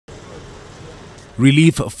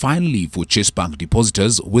Relief finally for Chase Bank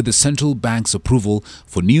depositors with the central bank's approval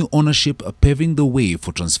for new ownership paving the way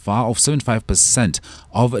for transfer of 75%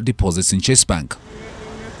 of deposits in Chase Bank.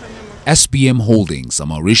 SBM Holdings, a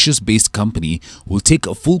Mauritius-based company, will take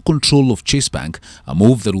full control of Chase Bank, a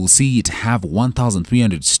move that will see it have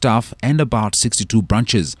 1,300 staff and about 62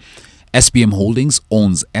 branches. SBM Holdings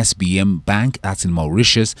owns SBM Bank, that's in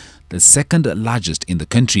Mauritius, the second largest in the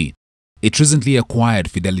country. It recently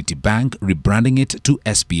acquired Fidelity Bank, rebranding it to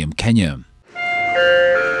SBM Kenya.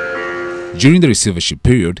 During the receivership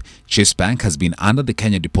period, Chase Bank has been under the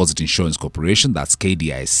Kenya Deposit Insurance Corporation, that's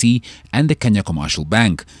KDIC, and the Kenya Commercial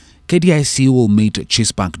Bank. KDIC will meet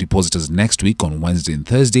Chase Bank depositors next week on Wednesday and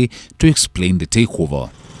Thursday to explain the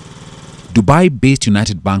takeover. Dubai-based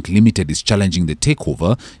United Bank Limited is challenging the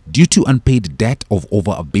takeover due to unpaid debt of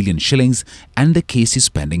over R1 billion, and the case is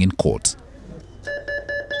pending in court.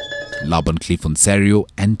 Laban Cliff Onsario,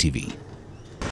 NTV.